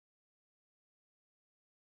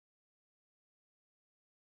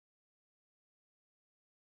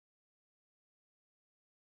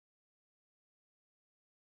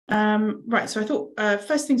Right, so I thought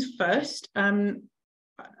first things first,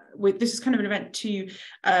 this is kind of an event to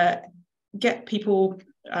get people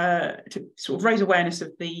to sort of raise awareness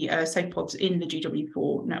of the SafePods in the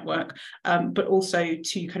GW4 network, but also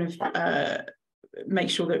to kind of make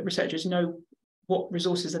sure that researchers know what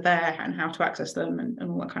resources are there and how to access them and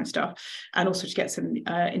all that kind of stuff, and also to get some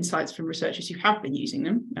insights from researchers who have been using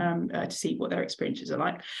them to see what their experiences are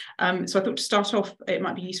like. So I thought to start off, it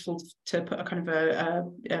might be useful to put a kind of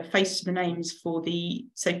a face to the names for the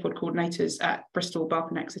SafePod coordinators at Bristol, Bath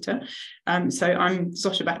and Exeter. So I'm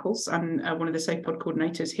Zosha Beckles. I'm one of the SafePod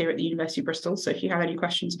coordinators here at the University of Bristol. So if you have any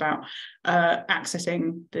questions about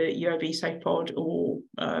accessing the UOB SafePod or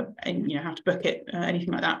and, how to book it,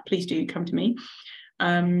 anything like that, please do come to me.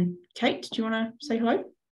 Kate, do you want to say hello?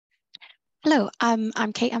 Hello, I'm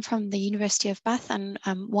Kate. I'm from the University of Bath and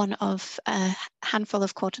I'm one of a handful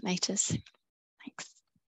of coordinators. Thanks.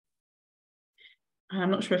 I'm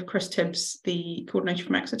not sure if Chris Tibbs, the coordinator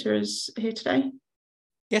from Exeter, is here today.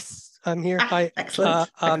 Yes, I'm here. Hi. Excellent.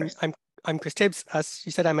 I'm Chris Tibbs. As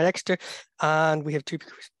you said, I'm at Exeter, and we have two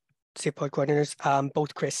SafePod coordinators,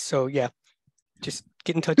 both Chris. So yeah, just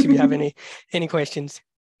get in touch if you have any questions.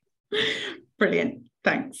 Brilliant.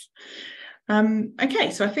 Thanks.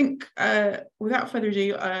 Okay, so I think without further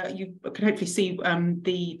ado, you can hopefully see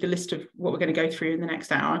the list of what we're going to go through in the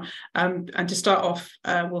next hour. And to start off,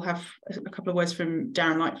 we'll have a couple of words from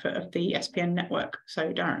Darren Lightfoot of the SPN network.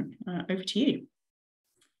 So Darren, over to you.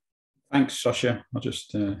 Thanks, Sasha. I'll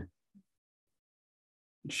just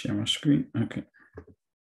share my screen. Okay.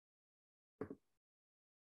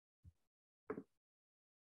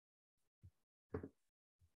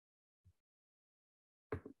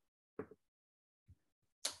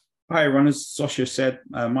 Hi everyone, as Sasha said,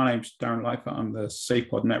 my name's Darren Lightfoot. I'm the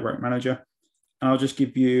SafePod Network Manager. And I'll just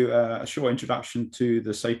give you a short introduction to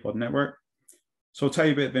the SafePod Network. So I'll tell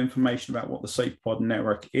you a bit of information about what the SafePod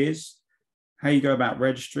Network is, how you go about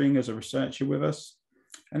registering as a researcher with us,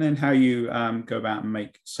 and then how you go about and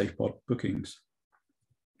make SafePod bookings.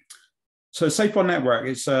 So SafePod Network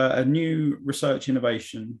is a new research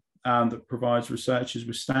innovation that provides researchers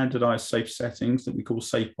with standardized safe settings that we call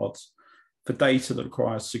SafePods for data that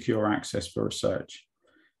requires secure access for research.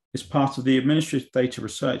 It's part of the Administrative Data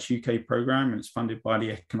Research UK programme and it's funded by the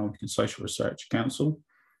Economic and Social Research Council.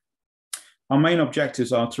 Our main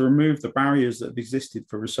objectives are to remove the barriers that have existed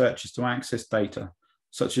for researchers to access data,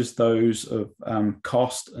 such as those of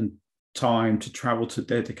cost and time to travel to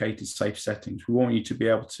dedicated safe settings. We want you to be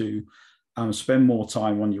able to spend more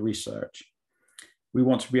time on your research. We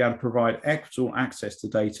want to be able to provide equitable access to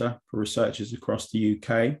data for researchers across the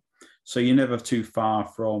UK, so you're never too far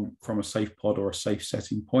from a safe pod or a safe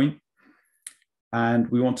setting point. And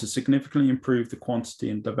we want to significantly improve the quantity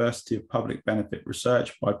and diversity of public benefit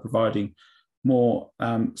research by providing more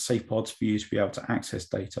safe pods for you to be able to access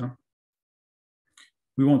data.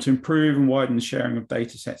 We want to improve and widen the sharing of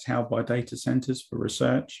data sets held by data centres for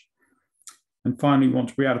research. And finally, we want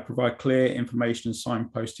to be able to provide clear information and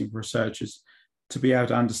signposting for researchers to be able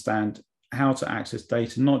to understand how to access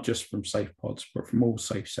data, not just from safe pods, but from all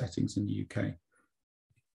safe settings in the UK.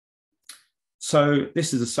 So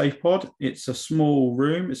this is a safe pod. It's a small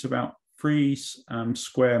room. It's about 3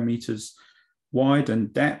 square meters wide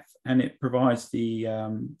and depth, and it provides the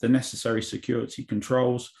necessary security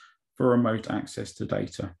controls for remote access to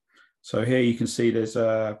data. So here you can see there's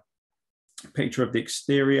a picture of the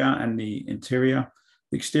exterior and the interior.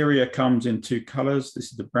 The exterior comes in 2 colors.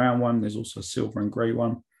 This is the brown one. There's also a silver and gray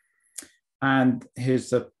one. And here's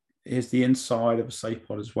the inside of a safe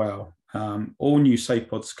pod as well. All new safe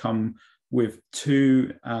pods come with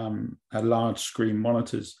 2 large screen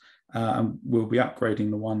monitors, and we'll be upgrading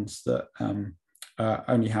the ones that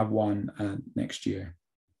only have 1 next year.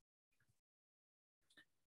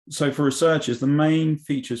 So for researchers, the main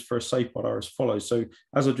features for a safe pod are as follows. So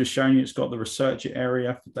as I've just shown you, it's got the researcher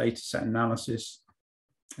area for data set analysis.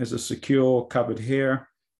 There's a secure cupboard here.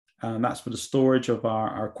 And that's for the storage of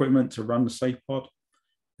our equipment to run the SafePod.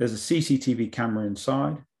 There's a CCTV camera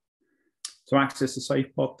inside. To access the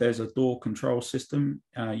SafePod, there's a door control system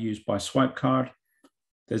used by swipe card.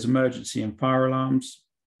 There's emergency and fire alarms.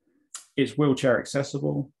 It's wheelchair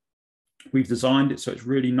accessible. We've designed it so it's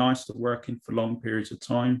really nice to work in for long periods of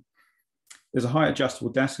time. There's a height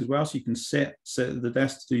adjustable desk as well, so you can sit at the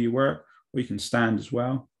desk to do your work, or you can stand as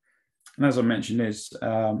well. And as I mentioned, there's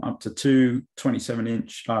up to 2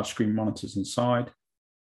 27-inch large screen monitors inside.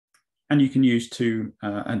 And you can use 2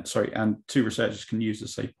 researchers can use the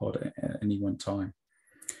SafePod at any one time.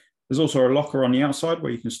 There's also a locker on the outside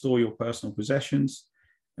where you can store your personal possessions.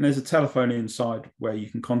 And there's a telephone inside where you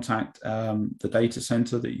can contact the data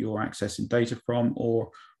center that you're accessing data from, or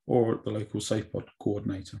or the local SafePod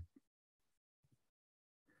coordinator.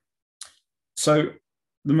 So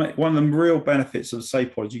one of the real benefits of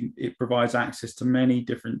SafePod is it provides access to many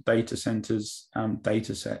different data centers and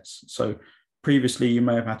data sets. So previously, you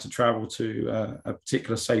may have had to travel to a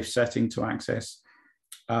particular safe setting to access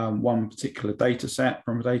one particular data set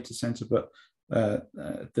from a data center, but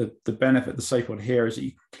the benefit of the SafePod here is that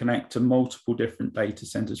you can connect to multiple different data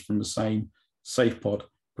centers from the same SafePod,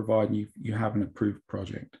 providing you have an approved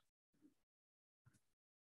project.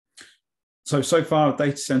 So far,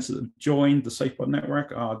 data centers that have joined the SafePod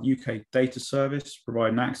network are the UK Data Service,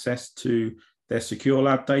 providing access to their Secure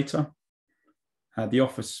Lab data, the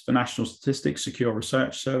Office for National Statistics Secure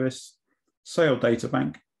Research Service, SAIL Data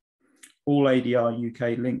Bank, all ADR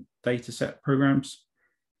UK linked dataset programs,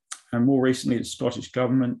 and more recently the Scottish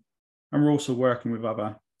Government. And we're also working with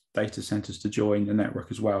other data centers to join the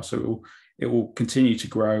network as well. So it will continue to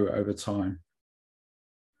grow over time.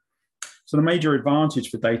 So the major advantage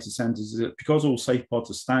for data centers is that because all SafePods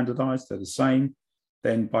are standardized, they're the same,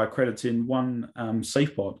 then by accrediting one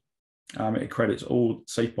SafePod, it accredits all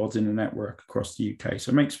SafePods in the network across the UK.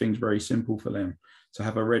 So it makes things very simple for them to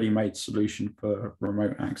have a ready-made solution for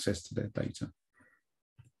remote access to their data.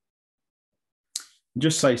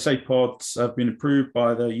 Just say SafePods have been approved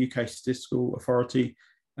by the UK Statistical Authority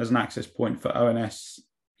as an access point for ONS,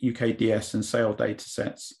 UKDS and SAIL data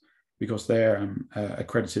sets because they're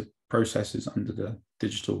accredited processes under the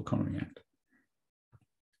Digital Economy Act.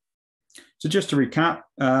 So just to recap,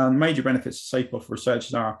 major benefits of SafePod for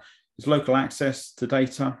researchers is local access to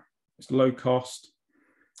data, it's low cost,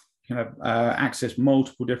 you can have access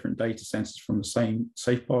multiple different data centers from the same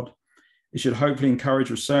SafePod. It should hopefully encourage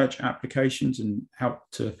research applications and help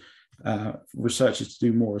to researchers to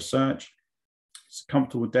do more research. It's a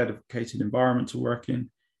comfortable, dedicated environment to work in,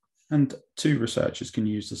 and 2 researchers can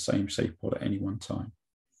use the same SafePod at any one time.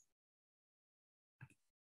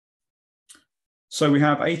 So we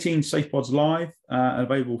have 18 SafePods live and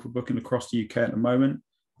available for booking across the UK at the moment.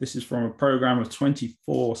 This is from a program of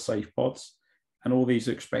 24 SafePods, and all these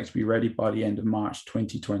are expected to be ready by the end of March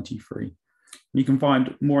 2023. And you can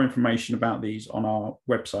find more information about these on our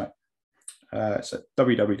website. It's at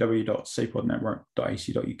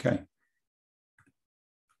www.safepodnetwork.ac.uk.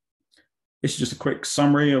 This is just a quick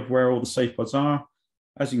summary of where all the SafePods are.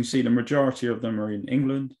 As you can see, the majority of them are in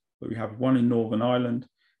England, but we have 1 in Northern Ireland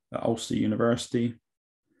at Ulster University.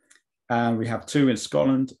 And we have 2 in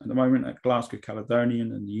Scotland at the moment at Glasgow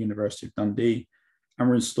Caledonian and the University of Dundee. And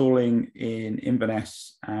we're installing in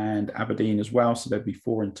Inverness and Aberdeen as well, so there'll be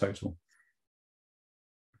 4 in total.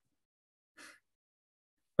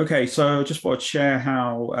 Okay, so just thought I'd share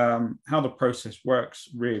how the process works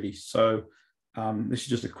really. So this is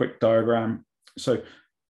just a quick diagram. So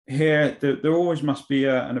here, there always must be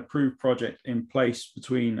an approved project in place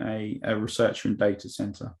between a researcher and data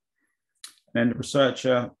center. And then the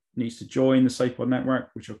researcher needs to join the SafePod network,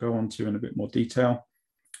 which I'll go on to in a bit more detail,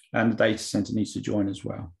 and the data center needs to join as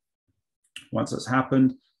well. Once that's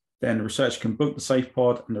happened, then the researcher can book the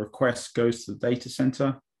SafePod and the request goes to the data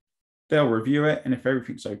center. They'll review it, and if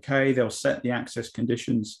everything's okay, they'll set the access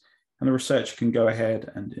conditions and the researcher can go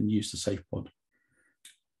ahead and use the SafePod.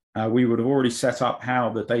 We would have already set up how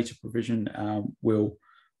the data provision will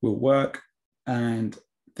work, and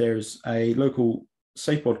there's a local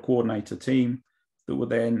SafePod coordinator team that will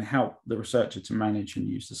then help the researcher to manage and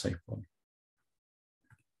use the SafePod.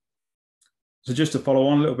 So just to follow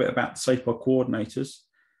on a little bit about the SafePod coordinators.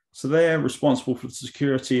 So they're responsible for the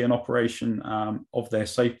security and operation of their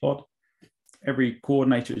SafePod. Every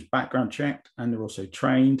coordinator is background checked, and they're also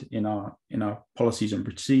trained in our policies and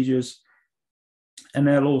procedures. And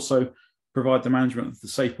they'll also provide the management of the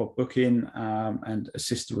SafePod booking and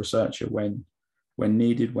assist the researcher when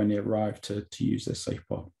needed, when they arrive to use their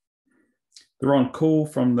SafePod. They're on call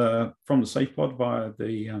from the SafePod via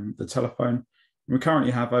the telephone. We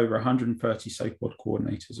currently have over 130 SafePod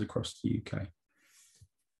coordinators across the UK.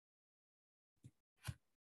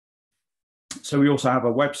 So we also have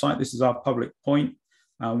a website. This is our public point,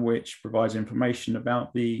 which provides information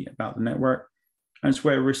about the network. And it's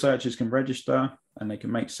where researchers can register and they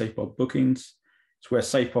can make SafePod bookings. It's where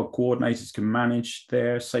SafePod coordinators can manage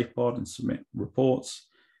their SafePod and submit reports.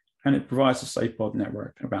 And it provides a SafePod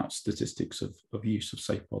network about statistics of use of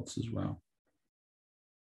SafePods as well.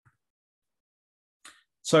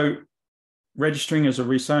 So registering as a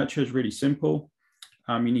researcher is really simple.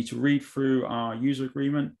 You need to read through our user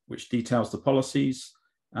agreement, which details the policies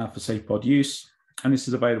for SafePod use. And this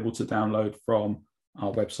is available to download from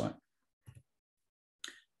our website.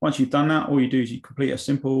 Once you've done that, all you do is you complete a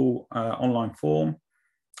simple online form.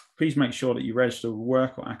 Please make sure that you register with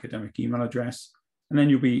work or academic email address and then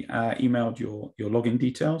you'll be emailed your login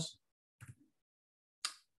details.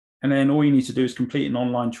 And then all you need to do is complete an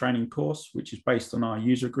online training course, which is based on our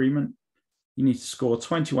user agreement. You need to score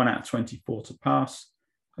 21 out of 24 to pass.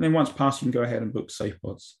 And then once passed, you can go ahead and book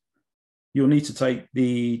SafePods. You'll need to take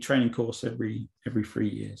the training course every 3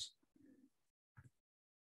 years.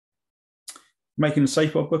 Making a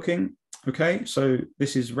SafePod booking. Okay, so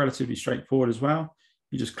this is relatively straightforward as well.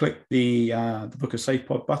 You just click the Book a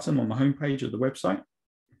SafePod button on the homepage of the website.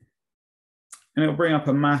 And it'll bring up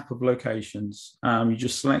a map of locations. You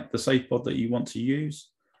just select the SafePod that you want to use.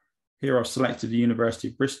 Here I've selected the University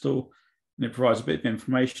of Bristol, and it provides a bit of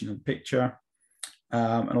information and picture,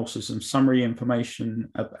 and also some summary information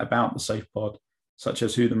about the SafePod, such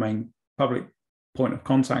as who the main public point of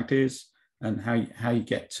contact is and how you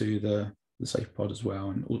get to the SafePod as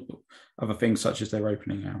well, and other things such as their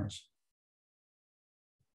opening hours.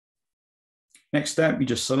 Next step, you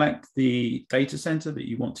just select the data center that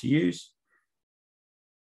you want to use.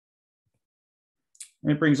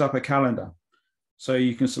 And it brings up a calendar. So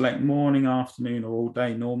you can select morning, afternoon, or all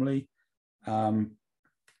day normally. And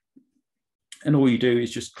all you do is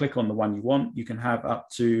just click on the one you want. You can have up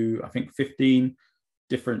to, I think, 15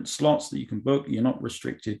 different slots that you can book. You're not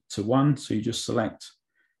restricted to one. So you just select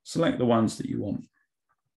the ones that you want.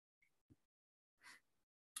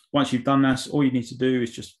 Once you've done that, all you need to do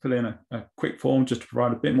is just fill in a quick form just to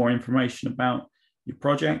provide a bit more information about your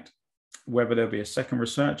project, whether there'll be a second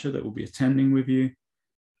researcher that will be attending with you.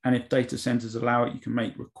 And if data centers allow it, you can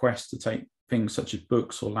make requests to take things such as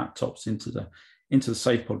books or laptops into the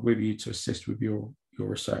SafePod with you to assist with your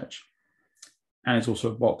research. And there's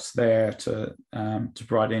also a box there to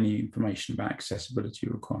provide any information about accessibility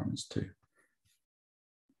requirements too.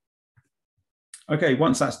 Okay,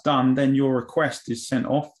 once that's done, then your request is sent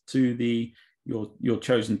off to your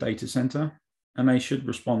chosen data center, and they should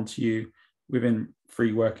respond to you within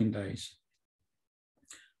 3 working days.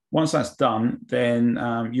 Once that's done, then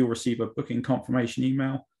you'll receive a booking confirmation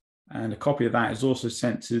email, and a copy of that is also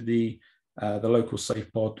sent to the local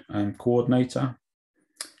SafePod coordinator.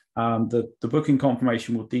 The booking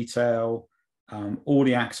confirmation will detail all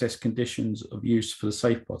the access conditions of use for the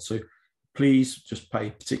SafePod. So please just pay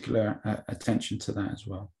particular attention to that as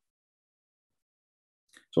well.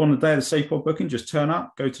 So on the day of the SafePod booking, just turn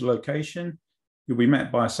up, go to location. You'll be met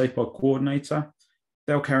by a SafePod coordinator.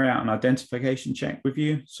 They'll carry out an identification check with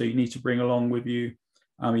you. So you need to bring along with you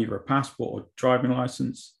either a passport or driving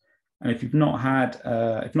license. And if you've not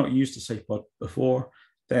used a SafePod before,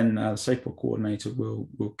 then the SafePod coordinator will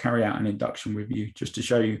carry out an induction with you just to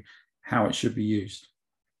show you how it should be used.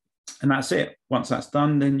 And that's it. Once that's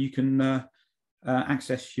done, then you can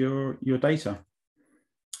access your data.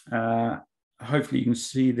 Hopefully you can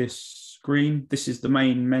see this screen. This is the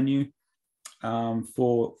main menu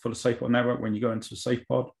for the SafePod network when you go into the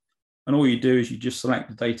SafePod. And all you do is you just select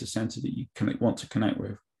the data center that you want to connect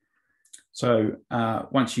with. So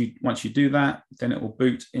once you do that, then it will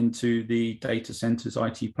boot into the data center's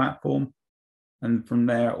IT platform. And from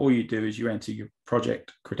there, all you do is you enter your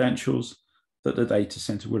project credentials that the data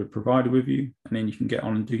center would have provided with you, and then you can get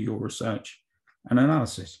on and do your research and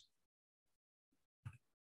analysis.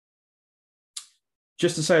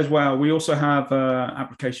 Just to say as well, we also have an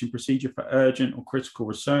application procedure for urgent or critical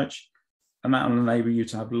research, and that will enable you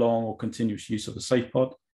to have long or continuous use of the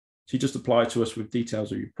SafePod. So you just apply to us with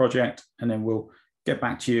details of your project, and then we'll get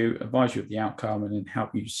back to you, advise you of the outcome, and then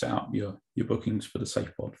help you set up your bookings for the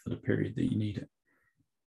SafePod for the period that you need it.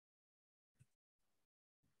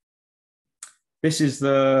 This is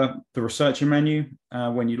the researcher menu.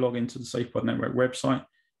 When you log into the SafePod Network website,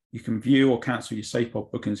 you can view or cancel your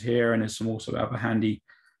SafePod bookings here, and there's some also other handy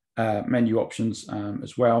menu options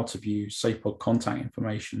as well to view SafePod contact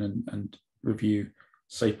information and review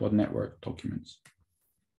SafePod Network documents.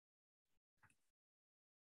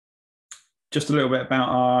 Just a little bit about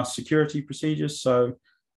our security procedures. So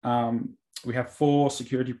we have 4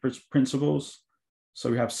 security principles. So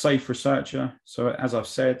we have safe researcher. So as I've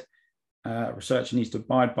said, researcher needs to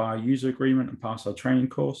abide by our user agreement and pass our training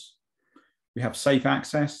course. We have safe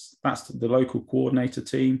access. That's the local coordinator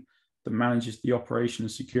team that manages the operation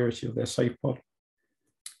and security of their SafePod.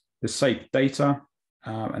 There's safe data,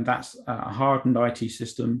 and that's a hardened IT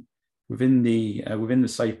system within the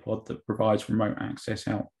SafePod that provides remote access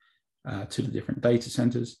out to the different data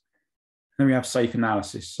centers. Then we have safe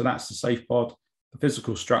analysis. So that's the SafePod, the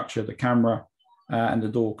physical structure, the camera, and the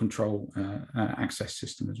door control access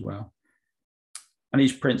system as well. And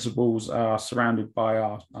these principles are surrounded by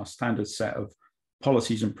our standard set of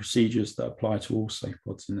policies and procedures that apply to all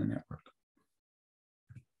SafePods in the network.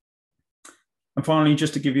 And finally,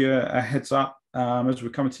 just to give you a heads up, as we're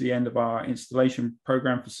coming to the end of our installation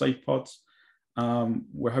program for SafePods,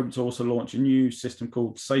 we're hoping to also launch a new system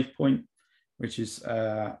called SafePoint, which is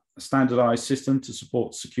a standardized system to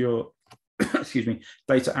support secure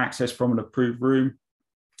data access from an approved room.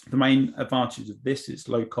 The main advantage of this is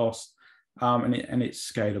low cost and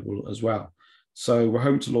it's scalable as well. So we're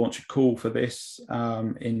hoping to launch a call for this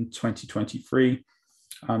in 2023.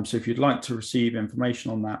 So if you'd like to receive information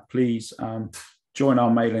on that, please join our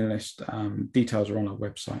mailing list. Details are on our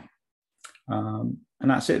website. And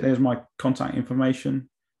that's it. There's my contact information.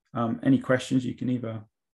 Any questions, you can either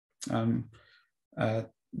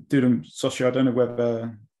do them. Sasha, I don't know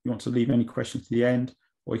whether you want to leave any questions to the end,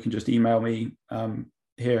 or you can just email me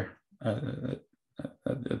here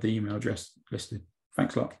at the email address listed.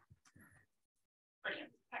 Thanks a lot.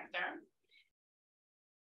 Brilliant. Thanks, Darren.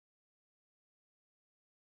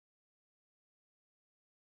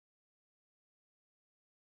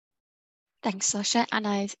 Thanks, Sasha. And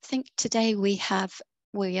I think today we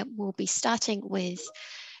will be starting with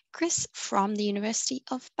Chris from the University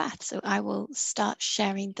of Bath. So I will start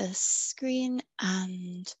sharing the screen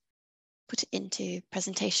and put it into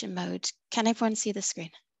presentation mode. Can everyone see the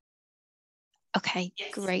screen? Okay,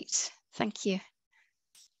 yes. Great. Thank you.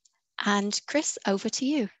 And Chris, over to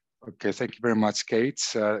you. Okay, thank you very much, Kate,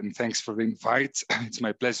 and thanks for the invite. It's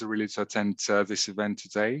my pleasure really to attend this event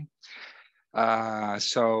today. A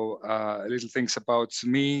little things about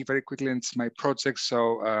me very quickly and my project.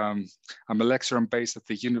 So I'm a lecturer based at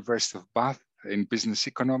the University of Bath in business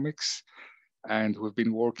economics, and we've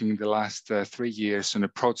been working in the last 3 years on a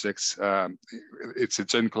project. It's a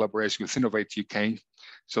joint collaboration with Innovate UK.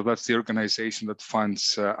 So that's the organization that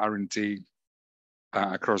funds R&D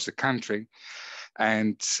across the country.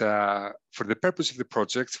 And for the purpose of the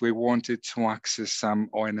project, we wanted to access some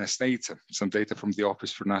ONS data, some data from the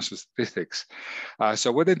Office for National Statistics.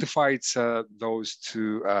 So we identified those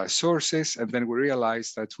two sources, and then we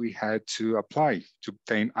realized that we had to apply to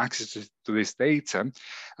obtain access to this data.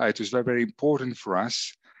 It was very, very important for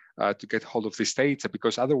us to get hold of this data,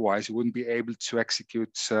 because otherwise we wouldn't be able to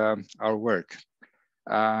execute our work.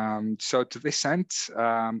 So to this end,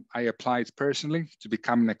 I applied personally to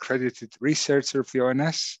become an accredited researcher of the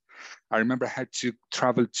ONS. I remember I had to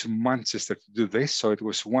travel to Manchester to do this. So it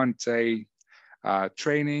was 1 day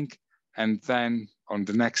training. And then on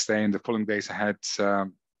the next day and the following days, I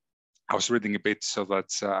was reading a bit so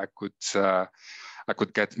that I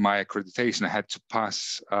could get my accreditation. I had to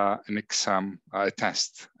pass an exam, a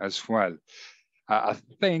test as well. I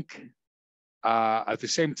think at the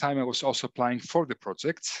same time, I was also applying for the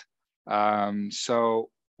project.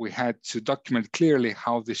 So we had to document clearly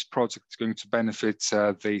how this project is going to benefit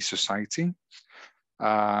the society.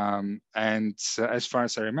 And as far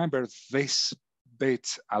as I remember, this bit,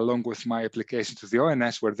 along with my application to the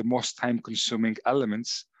ONS, were the most time-consuming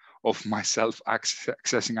elements of myself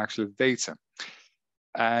accessing actual data.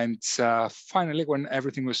 And finally, when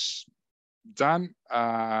everything was done,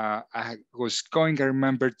 I was going, I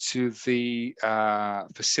remember, to the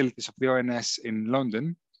facilities of the ONS in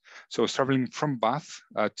London. So I was traveling from Bath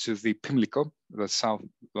to the Pimlico, that's South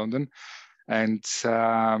London. And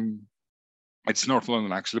it's North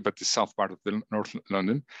London, actually, but the south part of the North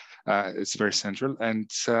London. It's very central. And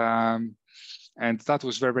that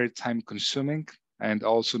was very, very time consuming and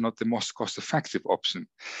also not the most cost-effective option.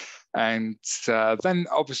 And then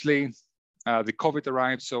obviously, the COVID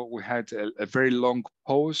arrived, so we had a very long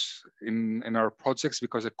pause in our projects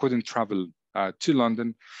because I couldn't travel to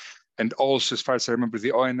London. And also, as far as I remember,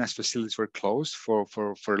 the ONS facilities were closed for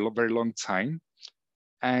a very long time.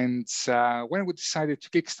 And when we decided to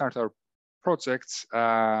kickstart our project,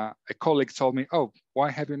 a colleague told me, "Oh, why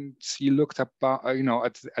haven't you looked up,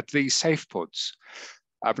 at the SafePods?"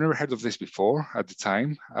 I've never heard of this before at the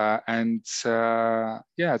time. I just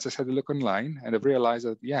had a look online and I've realized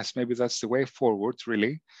that, yes, maybe that's the way forward,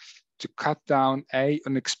 really, to cut down A,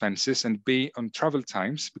 on expenses, and B, on travel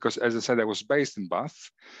times, because as I said, I was based in Bath,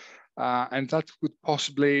 and that would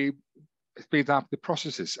possibly speed up the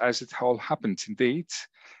processes, as it all happened indeed.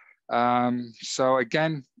 So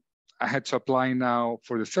again, I had to apply now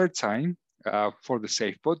for the 3rd time for the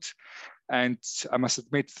SafePod. And I must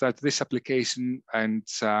admit that this application and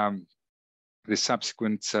the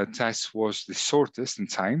subsequent test was the shortest in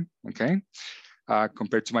time, okay,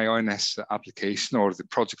 compared to my ONS application or the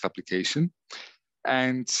project application.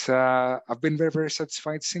 And I've been very, very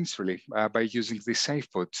satisfied since, really, by using the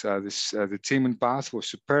SafePod. The team in Bath was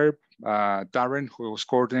superb. Darren, who was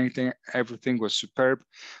coordinating everything, was superb.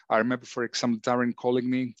 I remember, for example, Darren calling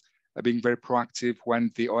me, being very proactive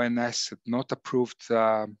when the ONS had not approved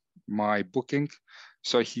my booking.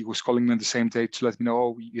 So he was calling me on the same day to let me know,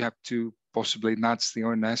 "Oh, you have to possibly nudge the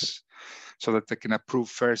ONS so that they can approve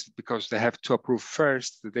first, because they have to approve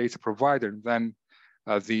first the data provider, then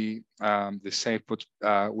the SafePod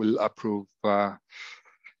will approve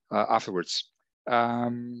afterwards.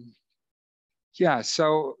 Yeah,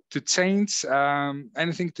 so to change,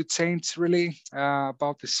 anything to change really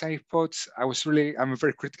about the SafePod, I'm a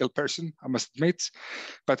very critical person, I must admit,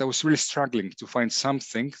 but I was really struggling to find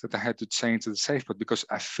something that I had to change to the SafePod, because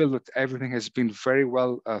I feel that everything has been very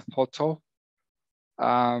well thought of.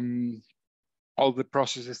 All the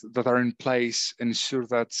processes that are in place ensure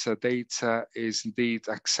that data is indeed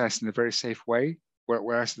accessed in a very safe way,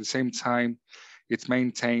 whereas at the same time, it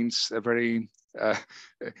maintains a very,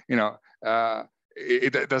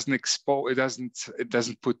 it doesn't expose, it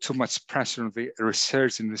doesn't put too much pressure on the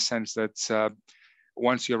research, in the sense that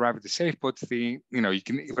once you arrive at the SafePod, you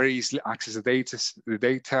can very easily access the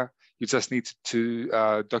data. You just need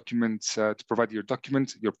to document, to provide your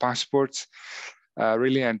document, your passport,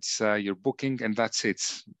 really, and your booking, and that's it.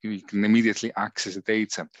 You can immediately access the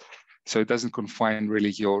data. So it doesn't confine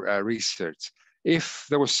really your research. If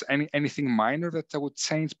there was anything minor that I would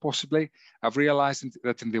change, possibly, I've realized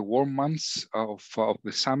that in the warm months of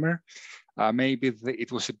the summer, maybe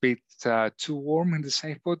it was a bit too warm in the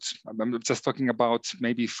SafePod. I'm just talking about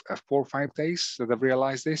maybe 4 or 5 days that I've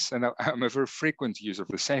realized this, and I'm a very frequent user of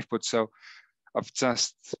the SafePod, so I've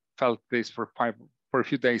just felt this for a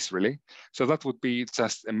few days, really. So that would be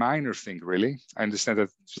just a minor thing, really. I understand that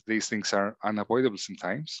these things are unavoidable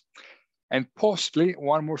sometimes. And possibly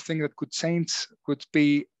one more thing that could change could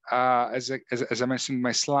be, as I mentioned in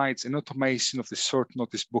my slides, an automation of the short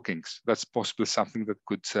notice bookings. That's possibly something that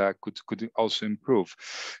could also improve.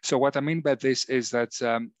 So what I mean by this is that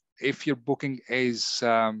if your booking is,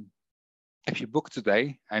 if you book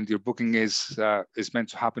today and your booking is meant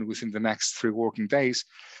to happen within the next 3 working days,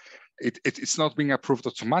 it's not being approved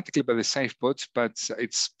automatically by the SafePod, but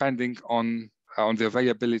it's depending on the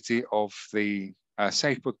availability of the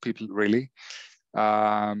SafePod people, really.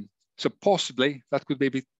 So possibly that could be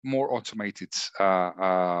a bit more automated.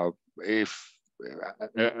 If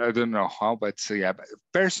I don't know how, but yeah,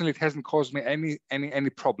 personally, it hasn't caused me any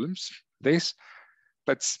problems.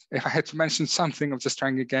 But if I had to mention something, I'm just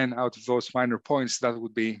trying again out of those minor points, that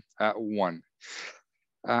would be one.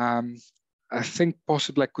 I think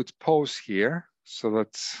possibly I could pause here so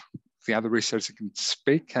that the other researcher can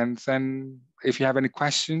speak, and then if you have any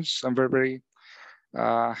questions, I'm very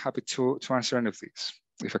happy to answer any of these,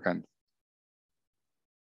 if I can.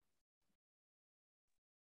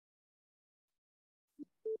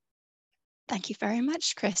 Thank you very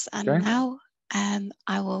much, Chris. And okay. Now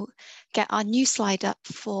I will get our new slide up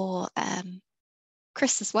for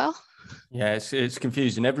Chris as well. Yeah, it's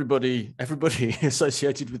confusing. Everybody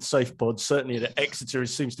associated with SafePod, certainly at Exeter,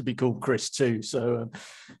 seems to be called Chris too. So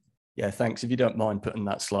yeah, thanks. If you don't mind putting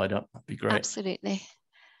that slide up, that'd be great. Absolutely.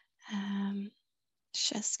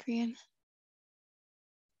 Share screen.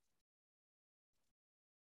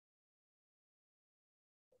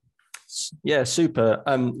 Yeah, super.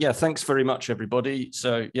 Yeah, thanks very much, everybody.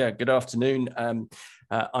 So yeah, good afternoon.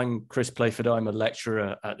 I'm Chris Playford. I'm a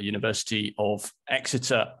lecturer at the University of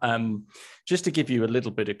Exeter. Just to give you a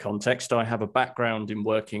little bit of context, I have a background in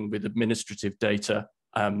working with administrative data,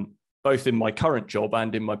 both in my current job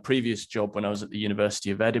and in my previous job when I was at the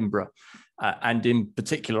University of Edinburgh. And in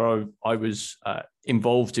particular, I was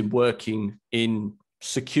involved in working in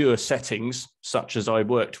secure settings, such as I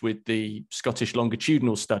worked with the Scottish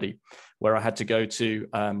longitudinal study, where I had to go to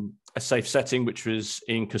a safe setting, which was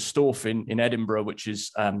in Custorf in Edinburgh, which is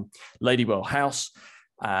Ladywell House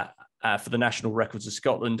for the National Records of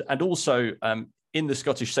Scotland. And also in the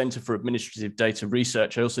Scottish Centre for Administrative Data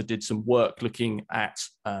Research, I also did some work looking at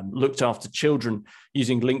looked after children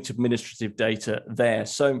using linked administrative data there.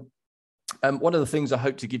 So one of the things I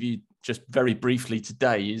hope to give you just very briefly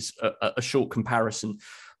today is a short comparison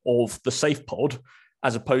of the SafePod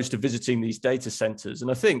as opposed to visiting these data centers. And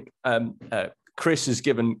I think Chris has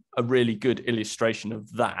given a really good illustration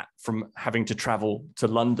of that from having to travel to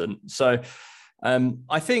London. So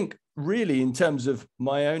I think really in terms of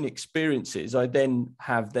my own experiences, I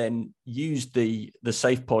have used the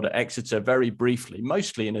SafePod at Exeter very briefly,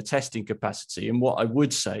 mostly in a testing capacity. And what I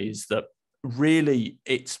would say is that really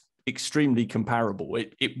it's extremely comparable.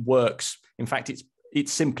 It works. In fact,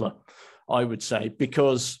 it's simpler, I would say,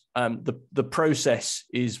 because the process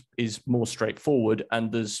is more straightforward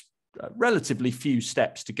and there's relatively few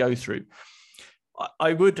steps to go through.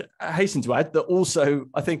 I would hasten to add that also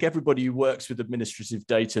I think everybody who works with administrative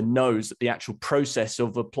data knows that the actual process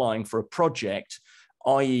of applying for a project,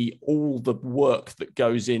 i.e. all the work that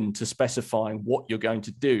goes into specifying what you're going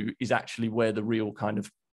to do, is actually where the real kind of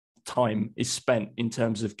time is spent in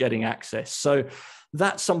terms of getting access. So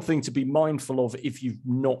that's something to be mindful of if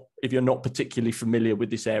you're not particularly familiar with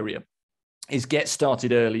this area, is get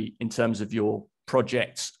started early in terms of your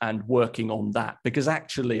projects and working on that. Because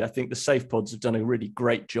actually, I think the SafePods have done a really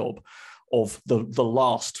great job of the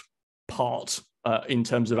last part in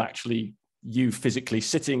terms of actually you physically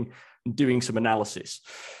sitting and doing some analysis.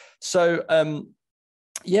 So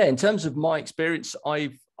yeah, in terms of my experience,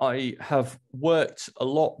 I have worked a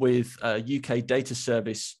lot with UK data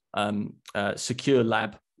service secure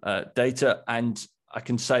lab data, and I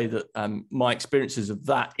can say that my experiences of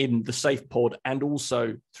that in the SafePod and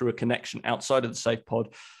also through a connection outside of the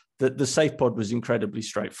SafePod, that the SafePod was incredibly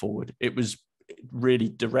straightforward. It was really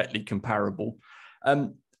directly comparable.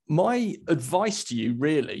 My advice to you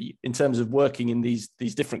really in terms of working in these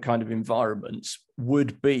different kind of environments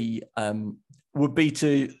would be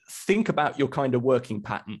to think about your kind of working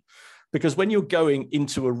pattern, because when you're going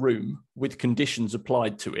into a room with conditions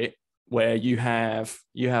applied to it, where you have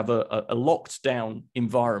a locked down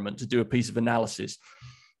environment to do a piece of analysis,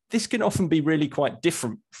 this can often be really quite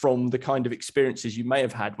different from the kind of experiences you may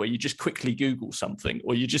have had where you just quickly Google something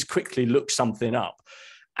or you just quickly look something up.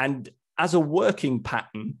 And as a working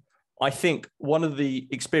pattern, I think one of the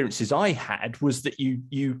experiences I had was that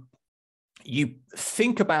you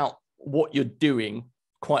think about what you're doing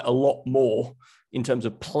quite a lot more in terms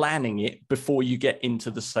of planning it before you get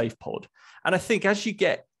into the SafePod. And I think as you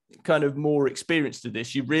get kind of more experienced at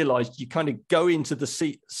this, you realize you kind of go into the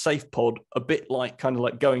SafePod a bit like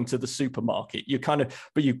going to the supermarket.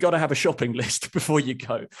 But you've got to have a shopping list before you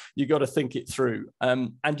go. You got to think it through.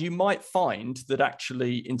 And you might find that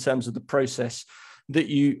actually in terms of the process that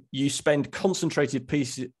you spend concentrated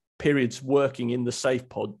periods working in the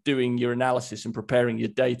SafePod, doing your analysis and preparing your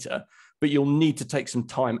data, but you'll need to take some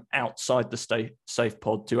time outside the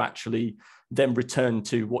SafePod to actually then return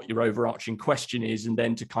to what your overarching question is, and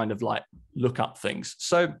then to kind of like look up things.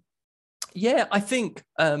 So, yeah, I think,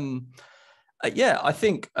 very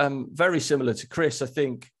similar to Chris. I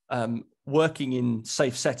think working in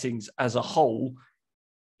safe settings as a whole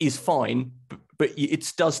is fine, but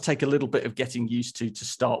it does take a little bit of getting used to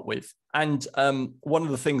start with. And one of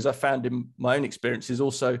the things I found in my own experience is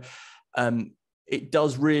also it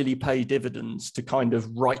does really pay dividends to kind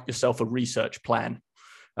of write yourself a research plan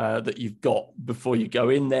that you've got before you go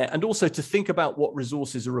in there, and also to think about what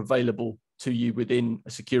resources are available to you within a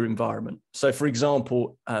secure environment. So, for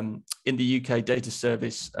example, in the UK Data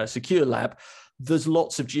Service Secure Lab, there's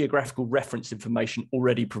lots of geographical reference information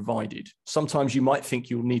already provided. Sometimes you might think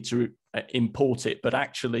you'll need to import it, but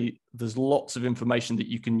actually there's lots of information that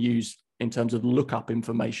you can use in terms of lookup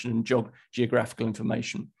information and geographical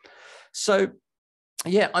information. So,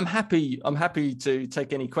 yeah, I'm happy to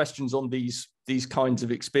take any questions on these kinds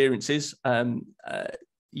of experiences.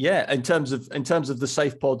 Yeah, in terms of the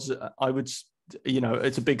SafePods, I would,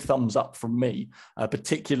 it's a big thumbs up from me,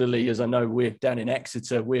 particularly as I know we're down in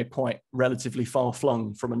Exeter, we're quite relatively far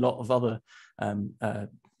flung from a lot of other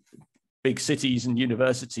big cities and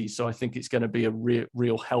universities. So I think it's going to be a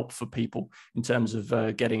real help for people in terms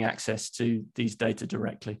of getting access to these data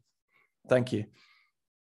directly. Thank you.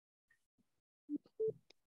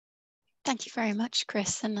 Thank you very much,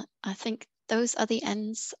 Chris. And I think those are the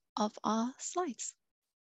ends of our slides.